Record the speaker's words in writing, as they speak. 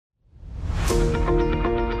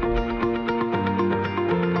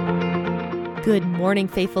Good morning,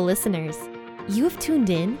 faithful listeners. You have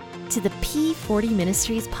tuned in to the P40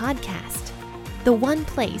 Ministries podcast, the one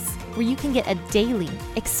place where you can get a daily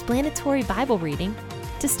explanatory Bible reading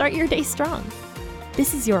to start your day strong.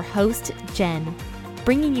 This is your host, Jen,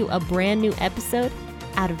 bringing you a brand new episode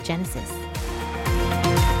out of Genesis.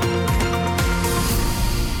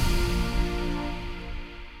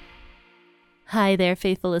 Hi there,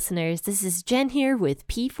 faithful listeners. This is Jen here with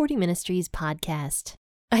P40 Ministries podcast.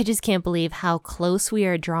 I just can't believe how close we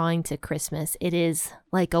are drawing to Christmas. It is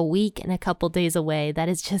like a week and a couple days away. That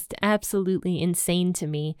is just absolutely insane to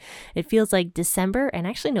me. It feels like December and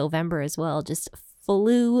actually November as well just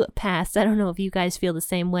flew past. I don't know if you guys feel the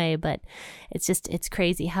same way, but it's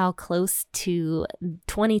crazy how close to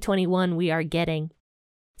 2021 we are getting.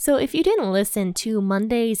 So if you didn't listen to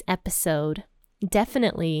Monday's episode,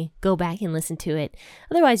 definitely go back and listen to it.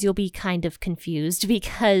 Otherwise, you'll be kind of confused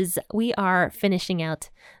because we are finishing out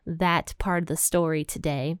that part of the story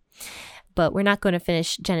today. But we're not going to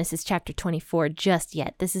finish Genesis chapter 24 just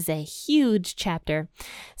yet. This is a huge chapter.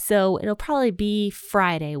 So it'll probably be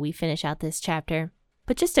Friday we finish out this chapter.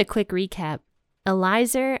 But just a quick recap.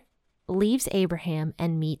 Eliezer leaves Abraham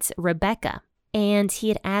and meets Rebekah. And he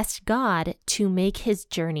had asked God to make his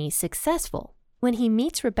journey successful. When he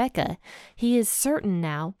meets Rebekah, he is certain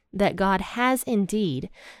now that God has indeed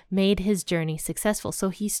made his journey successful. So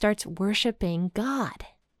he starts worshiping God.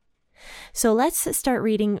 So let's start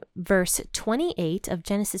reading verse 28 of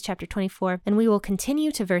Genesis chapter 24, and we will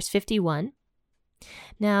continue to verse 51.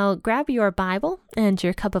 Now grab your Bible and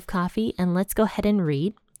your cup of coffee, and let's go ahead and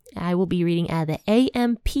read. I will be reading out of the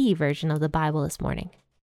AMP version of the Bible this morning.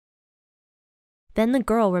 Then the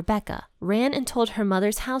girl, Rebekah, ran and told her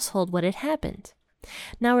mother's household what had happened.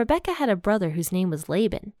 Now Rebekah had a brother whose name was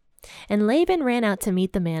Laban, and Laban ran out to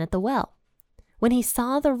meet the man at the well. When he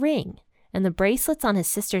saw the ring and the bracelets on his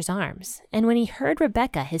sister's arms, and when he heard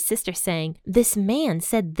Rebekah, his sister, saying, "This man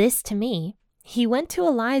said this to me," he went to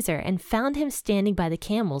Eliezer and found him standing by the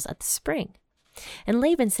camels at the spring. And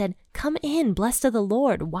Laban said, "Come in, blessed of the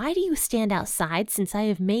Lord. Why do you stand outside, since I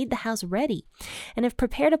have made the house ready and have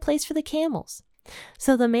prepared a place for the camels?"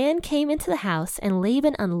 So the man came into the house, and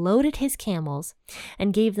Laban unloaded his camels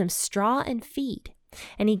and gave them straw and feed.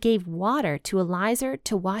 And he gave water to Eliezer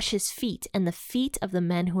to wash his feet and the feet of the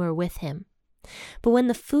men who were with him. But when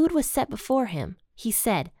the food was set before him, he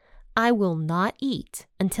said, "I will not eat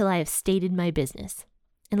until I have stated my business."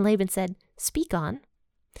 And Laban said, "Speak on."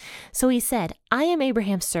 So he said, "I am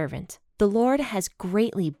Abraham's servant. The Lord has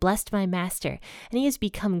greatly blessed my master, and he has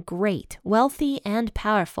become great, wealthy, and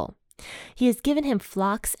powerful. He has given him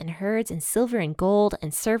flocks and herds and silver and gold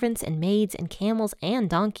and servants and maids and camels and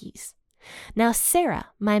donkeys. Now Sarah,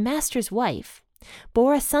 my master's wife,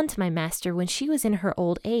 bore a son to my master when she was in her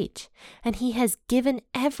old age, and he has given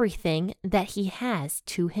everything that he has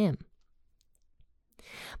to him.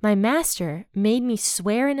 My master made me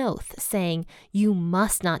swear an oath, saying, 'You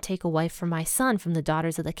must not take a wife for my son from the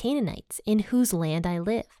daughters of the Canaanites, in whose land I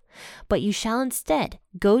live. But you shall instead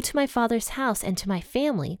go to my father's house and to my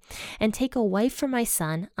family, and take a wife for my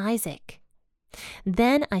son Isaac.'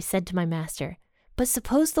 Then I said to my master, 'But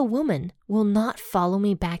suppose the woman will not follow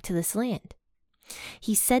me back to this land?'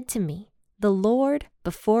 He said to me, 'The Lord,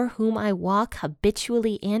 before whom I walk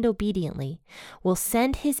habitually and obediently, will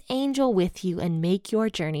send his angel with you and make your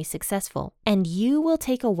journey successful. And you will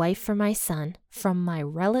take a wife for my son from my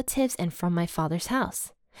relatives and from my father's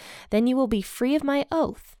house. Then you will be free of my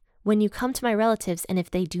oath when you come to my relatives, and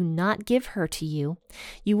if they do not give her to you,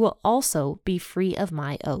 you will also be free of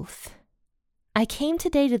my oath. I came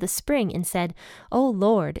today to the spring and said, O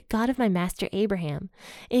Lord, God of my master Abraham,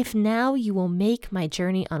 if now you will make my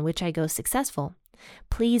journey on which I go successful,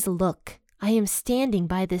 please look, I am standing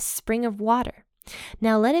by this spring of water.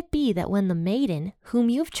 Now let it be that when the maiden, whom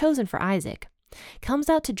you have chosen for Isaac, comes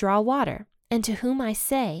out to draw water, and to whom I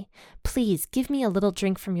say, please give me a little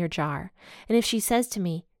drink from your jar, and if she says to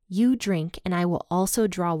me, you drink, and I will also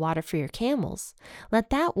draw water for your camels, let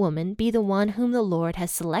that woman be the one whom the Lord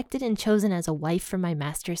has selected and chosen as a wife for my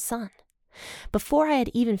master's son. Before I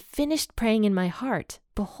had even finished praying in my heart,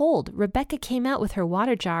 behold, Rebekah came out with her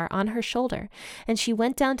water jar on her shoulder, and she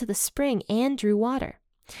went down to the spring and drew water.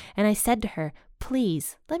 And I said to her,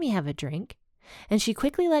 please, let me have a drink. And she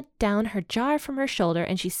quickly let down her jar from her shoulder,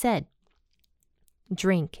 and she said,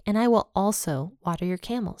 drink, and I will also water your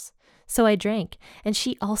camels. So I drank, and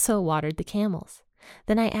she also watered the camels.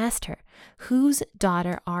 Then I asked her, whose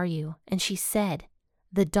daughter are you? And she said,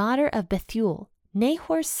 the daughter of Bethuel,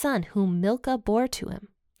 Nahor's son, whom Milcah bore to him.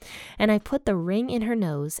 And I put the ring in her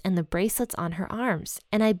nose and the bracelets on her arms.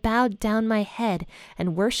 And I bowed down my head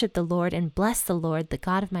and worshiped the Lord and blessed the Lord, the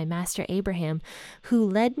God of my master Abraham, who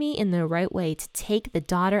led me in the right way to take the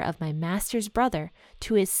daughter of my master's brother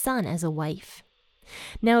to his son as a wife.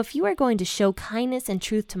 Now, if you are going to show kindness and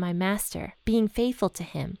truth to my master, being faithful to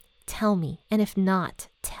him, tell me, and if not,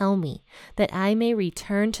 tell me, that I may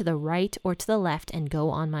return to the right or to the left and go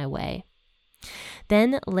on my way.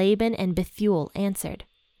 Then Laban and Bethuel answered,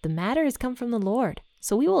 The matter has come from the Lord,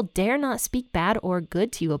 so we will dare not speak bad or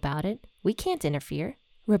good to you about it. We can't interfere.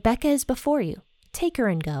 Rebekah is before you. Take her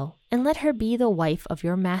and go, and let her be the wife of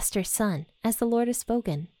your master's son, as the Lord has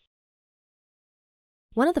spoken.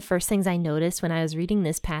 One of the first things I noticed when I was reading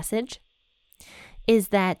this passage is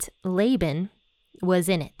that Laban was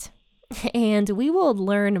in it. And we will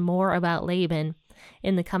learn more about Laban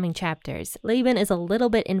in the coming chapters. Laban is a little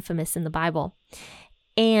bit infamous in the Bible.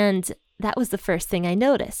 And that was the first thing I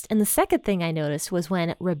noticed. And the second thing I noticed was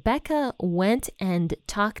when Rebekah went and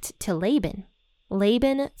talked to Laban.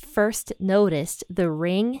 Laban first noticed the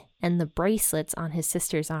ring and the bracelets on his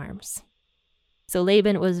sister's arms. So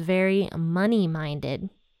Laban was very money-minded.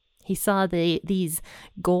 He saw these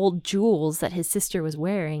gold jewels that his sister was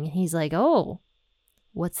wearing, and he's like, oh,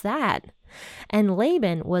 what's that? And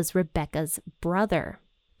Laban was Rebekah's brother.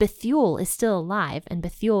 Bethuel is still alive, and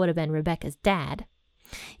Bethuel would have been Rebekah's dad.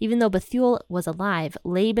 Even though Bethuel was alive,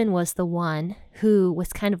 Laban was the one who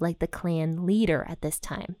was kind of like the clan leader at this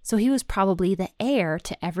time. So he was probably the heir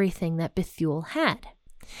to everything that Bethuel had.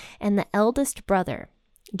 And the eldest brother,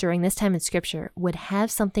 during this time in Scripture, would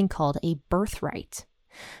have something called a birthright.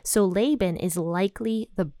 So Laban is likely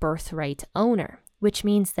the birthright owner, which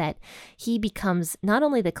means that he becomes not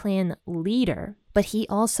only the clan leader, but he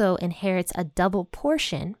also inherits a double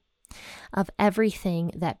portion of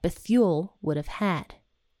everything that Bethuel would have had.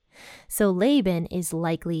 So Laban is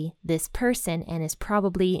likely this person and is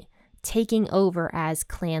probably taking over as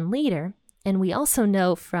clan leader. And we also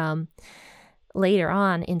know from later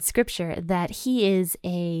on in Scripture that he is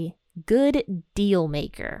a good deal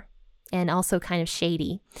maker and also kind of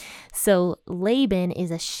shady. So Laban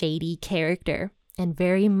is a shady character and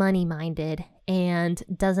very money-minded and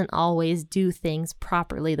doesn't always do things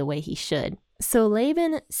properly the way he should. So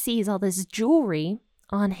Laban sees all this jewelry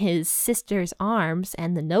on his sister's arms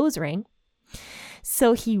and the nose ring.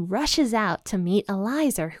 So he rushes out to meet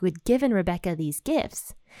Eliezer, who had given Rebekah these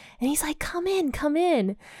gifts. And he's like, come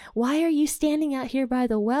in. Why are you standing out here by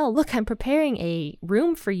the well? Look, I'm preparing a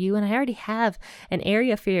room for you, and I already have an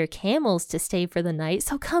area for your camels to stay for the night.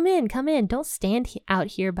 So come in. Don't stand out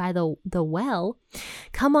here by the well.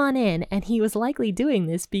 Come on in. And he was likely doing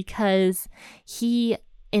this because he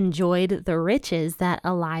enjoyed the riches that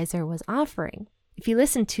Eliezer was offering. If you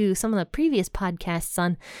listen to some of the previous podcasts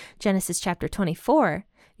on Genesis chapter 24,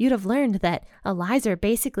 you'd have learned that Eliezer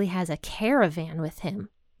basically has a caravan with him,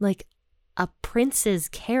 like a prince's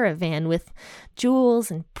caravan with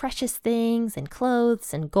jewels and precious things and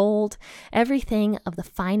clothes and gold, everything of the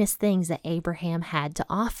finest things that Abraham had to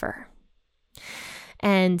offer.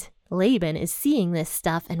 And Laban is seeing this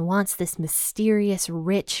stuff and wants this mysterious,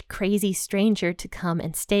 rich, crazy stranger to come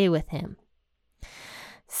and stay with him.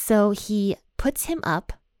 So he puts him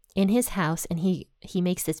up in his house and he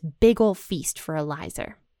makes this big old feast for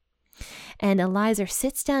Eliezer. And Eliezer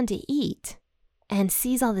sits down to eat and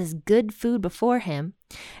sees all this good food before him.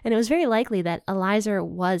 And it was very likely that Eliezer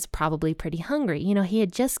was probably pretty hungry. You know, he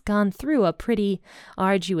had just gone through a pretty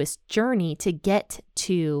arduous journey to get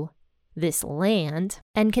to this land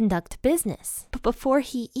and conduct business. But before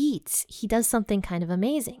he eats, he does something kind of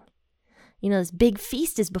amazing. You know, this big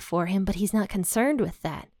feast is before him, but he's not concerned with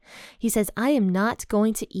that. He says, I am not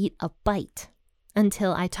going to eat a bite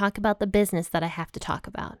until I talk about the business that I have to talk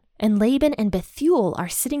about. And Laban and Bethuel are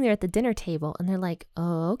sitting there at the dinner table, and they're like,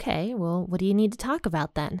 oh, okay, well, what do you need to talk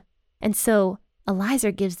about then? And so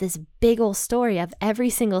Eliezer gives this big old story of every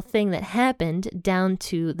single thing that happened down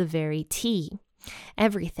to the very T.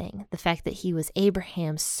 Everything. The fact that he was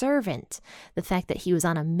Abraham's servant, the fact that he was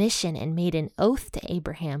on a mission and made an oath to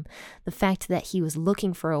Abraham, the fact that he was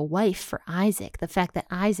looking for a wife for Isaac, the fact that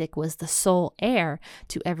Isaac was the sole heir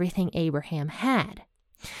to everything Abraham had,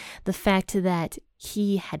 the fact that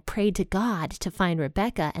he had prayed to God to find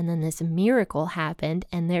Rebekah, and then this miracle happened,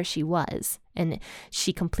 and there she was, and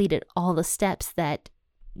she completed all the steps that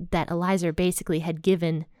Eliezer basically had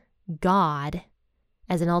given God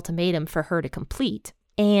as an ultimatum for her to complete.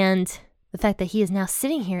 And the fact that he is now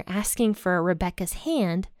sitting here asking for Rebekah's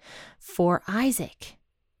hand for Isaac.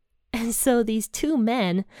 And so these two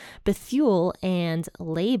men, Bethuel and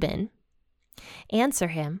Laban, answer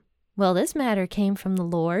him, well, this matter came from the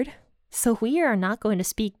Lord. So we are not going to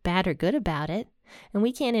speak bad or good about it, and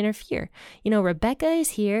we can't interfere. Rebecca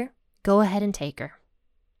is here. Go ahead and take her.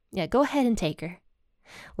 Yeah, go ahead and take her.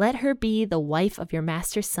 Let her be the wife of your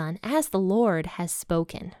master's son, as the Lord has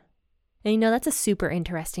spoken. And that's a super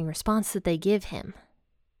interesting response that they give him.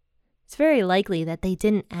 It's very likely that they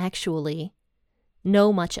didn't actually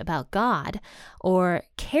know much about God or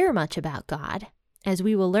care much about God, as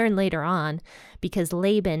we will learn later on, because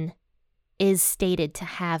Laban is stated to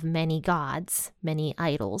have many gods, many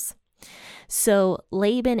idols. So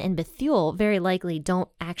Laban and Bethuel very likely don't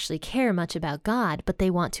actually care much about God, but they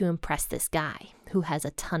want to impress this guy who has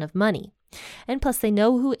a ton of money. And plus they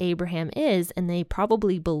know who Abraham is, and they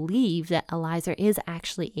probably believe that Eliezer is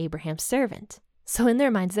actually Abraham's servant. So in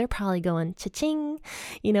their minds, they're probably going, cha-ching,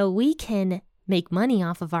 we can make money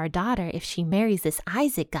off of our daughter if she marries this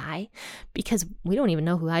Isaac guy, because we don't even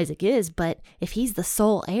know who Isaac is, but if he's the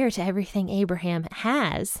sole heir to everything Abraham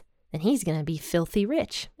has, then he's going to be filthy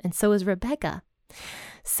rich, and so is Rebecca.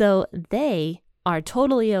 So they are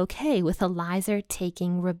totally okay with Eliezer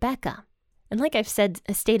taking Rebecca. And like I've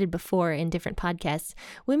stated before in different podcasts,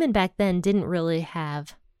 women back then didn't really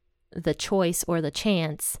have the choice or the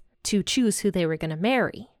chance to choose who they were going to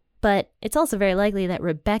marry. But it's also very likely that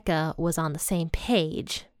Rebecca was on the same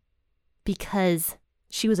page because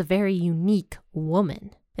she was a very unique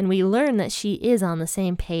woman. And we learn that she is on the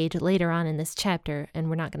same page later on in this chapter, and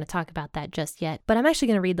we're not going to talk about that just yet. But I'm actually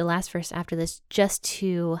going to read the last verse after this just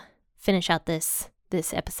to finish out this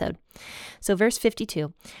episode. So verse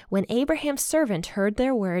 52, when Abraham's servant heard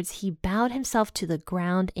their words, he bowed himself to the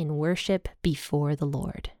ground in worship before the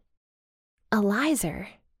Lord. Eliezer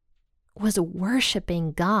was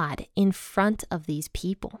worshiping God in front of these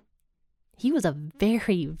people. He was a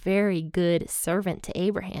very, very good servant to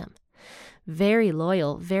Abraham. Very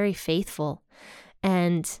loyal, very faithful,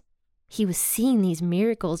 and he was seeing these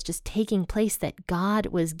miracles just taking place, that God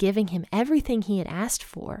was giving him everything he had asked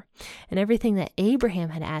for and everything that Abraham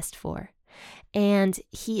had asked for. And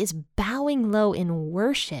he is bowing low in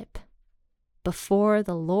worship before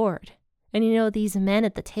the Lord. And these men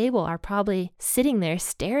at the table are probably sitting there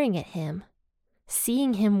staring at him,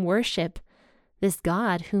 seeing him worship this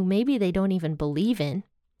God who maybe they don't even believe in.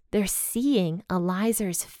 They're seeing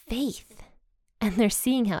Eliezer's faith. And they're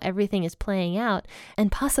seeing how everything is playing out.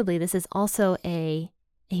 And possibly this is also a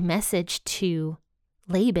message to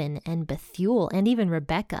Laban and Bethuel and even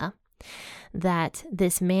Rebecca, that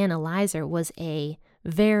this man Eliezer was a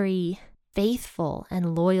very faithful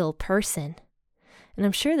and loyal person. And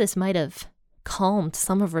I'm sure this might have calmed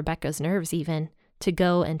some of Rebecca's nerves even, to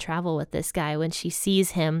go and travel with this guy when she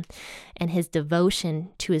sees him and his devotion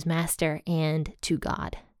to his master and to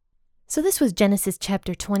God. So this was Genesis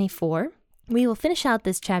chapter 24. We will finish out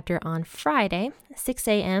this chapter on Friday, 6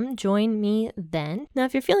 a.m. Join me then. Now,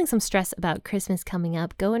 if you're feeling some stress about Christmas coming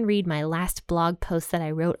up, go and read my last blog post that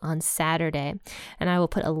I wrote on Saturday. And I will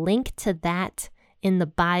put a link to that in the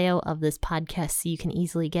bio of this podcast so you can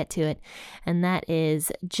easily get to it. And that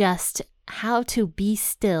is just how to be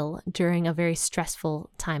still during a very stressful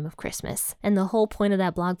time of Christmas. And the whole point of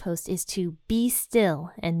that blog post is to be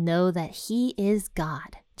still and know that He is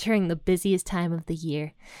God during the busiest time of the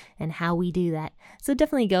year, and how we do that. So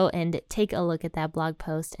definitely go and take a look at that blog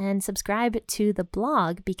post and subscribe to the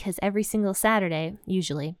blog, because every single Saturday,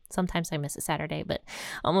 usually, sometimes I miss a Saturday, but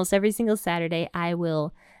almost every single Saturday, I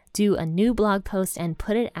will do a new blog post and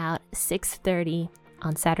put it out 6:30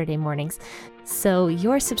 on Saturday mornings. So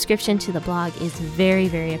your subscription to the blog is very,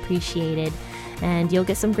 very appreciated, and you'll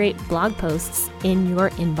get some great blog posts in your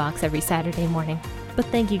inbox every Saturday morning. But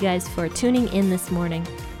thank you guys for tuning in this morning.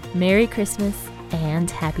 Merry Christmas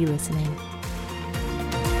and happy listening.